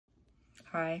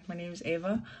Hi, my name is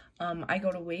Ava. I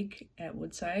go to Wake at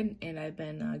Woodside, and I've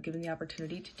been given the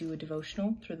opportunity to do a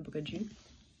devotional through the book of Jude.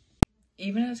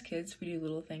 Even as kids, we do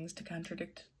little things to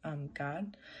contradict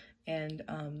God, and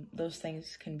those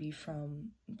things can be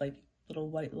from like little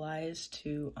white lies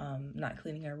to not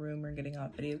cleaning our room or getting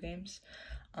off video games.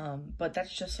 But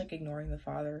that's just like ignoring the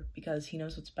Father because he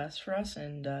knows what's best for us,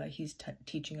 and he's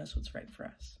teaching us what's right for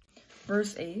us.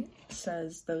 Verse 8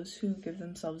 says, "Those who give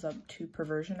themselves up to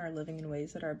perversion are living in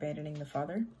ways that are abandoning the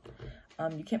Father."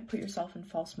 You can't put yourself in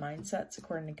false mindsets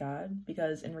according to God,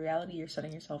 because in reality you're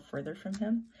setting yourself further from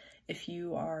him. If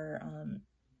you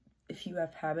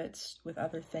have habits with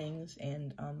other things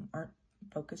and aren't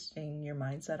focusing your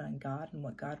mindset on God and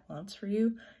what God wants for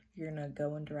you, you're gonna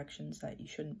go in directions that you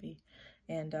shouldn't be,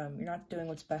 and you're not doing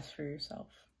what's best for yourself.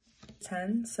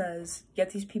 10 says,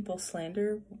 "Yet these people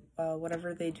slander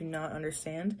whatever they do not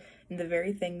understand, and the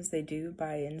very things they do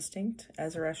by instinct,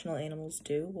 as irrational animals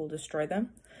do, will destroy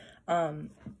them." They're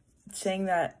saying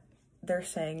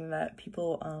that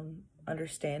people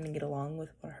understand and get along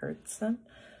with what hurts them,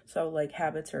 so like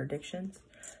habits or addictions.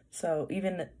 So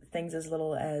even things as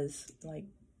little as like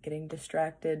getting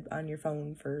distracted on your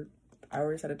phone for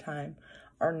hours at a time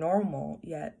are normal,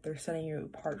 yet they're setting you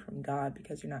apart from God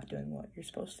because you're not doing what you're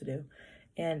supposed to do.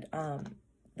 And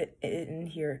in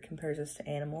here it compares us to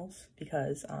animals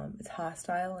because it's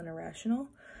hostile and irrational.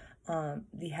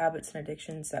 The habits and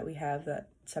addictions that we have that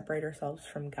separate ourselves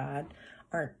from God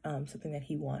aren't something that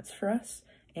he wants for us,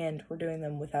 and we're doing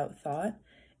them without thought,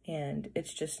 and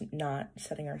it's just not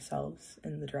setting ourselves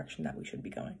in the direction that we should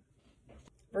be going.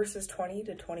 Verses 20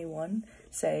 to 21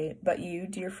 say, "But you,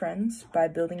 dear friends, by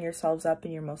building yourselves up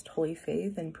in your most holy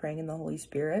faith and praying in the Holy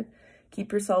Spirit,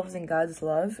 keep yourselves in God's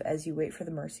love as you wait for the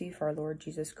mercy of our Lord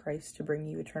Jesus Christ to bring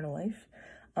you eternal life."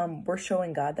 We're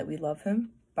showing God that we love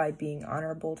him by being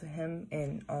honorable to him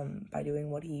and by doing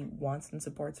what he wants and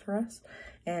supports for us.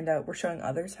 And we're showing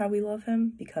others how we love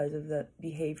him because of the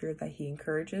behavior that he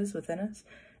encourages within us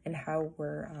and how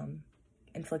we're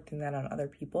inflicting that on other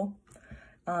people.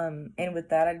 And with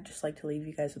that, I'd just like to leave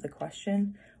you guys with a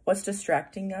question. What's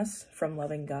distracting us from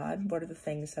loving God? What are the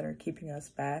things that are keeping us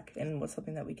back? And what's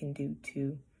something that we can do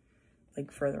to like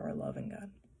further our love in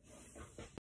God?